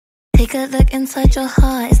Take a look inside your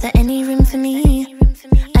heart, is there any room for me?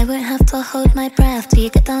 I won't have to hold my breath till you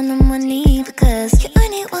get down on one knee, because you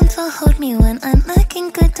only want to hold me when I'm looking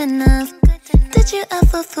good enough. Did you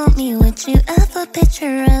ever fool me? Would you ever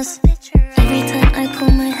picture us? Every time I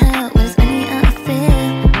pull my hair out, was only out of fear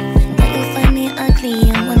that you'll find me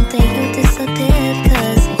ugly and one day you'll disappear.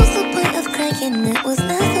 Cause what's the point of crying? It was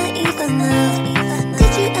never even love.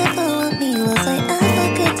 Did you ever want me? Was I ever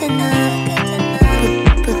good enough?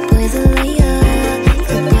 But boy's a liar,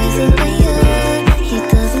 but boy's a liar. He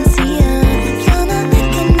doesn't see ya. You're not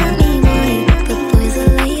looking at me, boy. But boy's a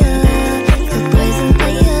liar, but boy's a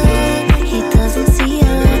liar. He doesn't see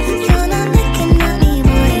ya. You're not looking at me,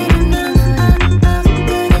 boy. Good enough,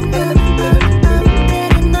 good enough,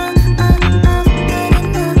 good enough,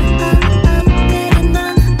 good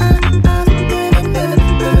enough.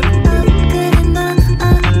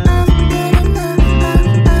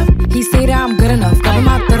 He say that I'm good enough, got him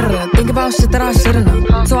out think about shit that I shouldn't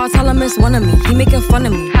know. So I tell him it's one of me, he making fun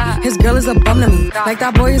of me. His girl is a bum to me, like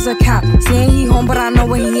that boy is a cap. Saying he home but I know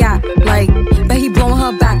where he at. Like, bet he blowing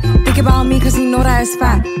her back. Think about me cause he know that it's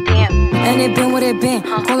fat. And it been what it been.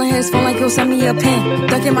 Calling his phone like he'll send me a pin.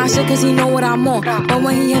 Ducking my shit cause he know what I'm on. But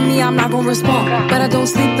when he hit me I'm not gonna respond. But I don't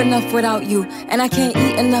sleep enough without you, and I can't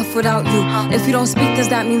eat enough without you. If you don't speak, does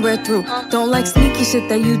that mean we're through? Don't like sneaky shit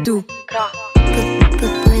that you do.